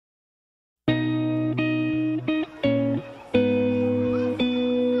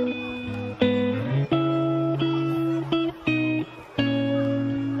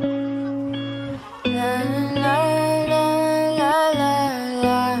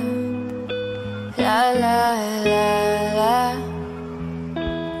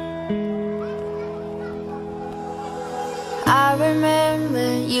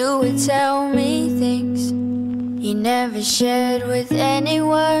you would tell me things you never shared with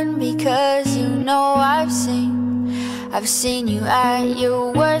anyone, because you know I've seen you at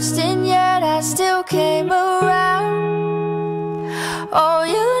your worst, and yet I still came around. Oh,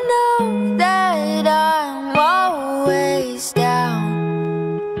 you know that I'm always down.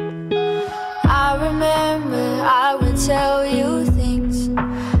 I remember I would tell you things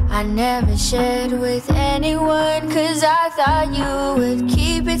I never shared with anyone, 'cause I thought you would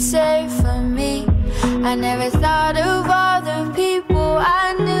keep it safe from me. I never thought of all the people I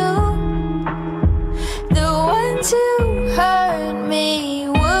knew. The ones who hurt me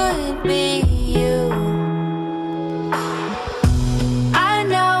would be you. I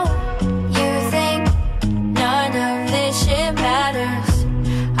know you think none of this shit matters.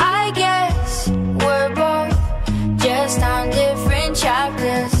 I guess we're both just on different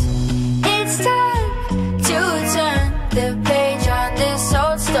chapters. It's time to turn the page on this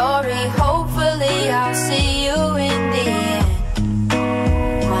old story. Hopefully I'll see you in the end,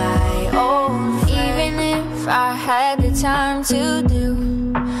 my old friend. Even if I had the time to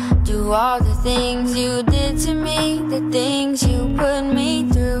do all the things you did to me, the things you put me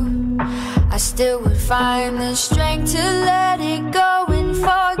through, I still would find the strength to let it go and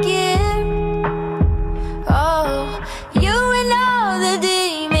forgive. Oh, you and all the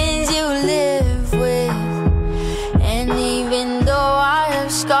demons you live with. And even though I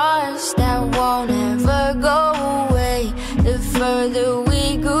have scars that won't ever go away, the further we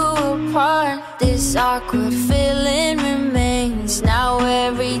grew apart, this awkward feeling remains. Now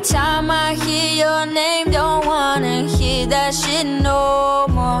every time I hear your name, don't wanna hear that shit no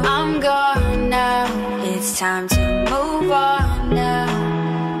more. I'm gone now, it's time to move on.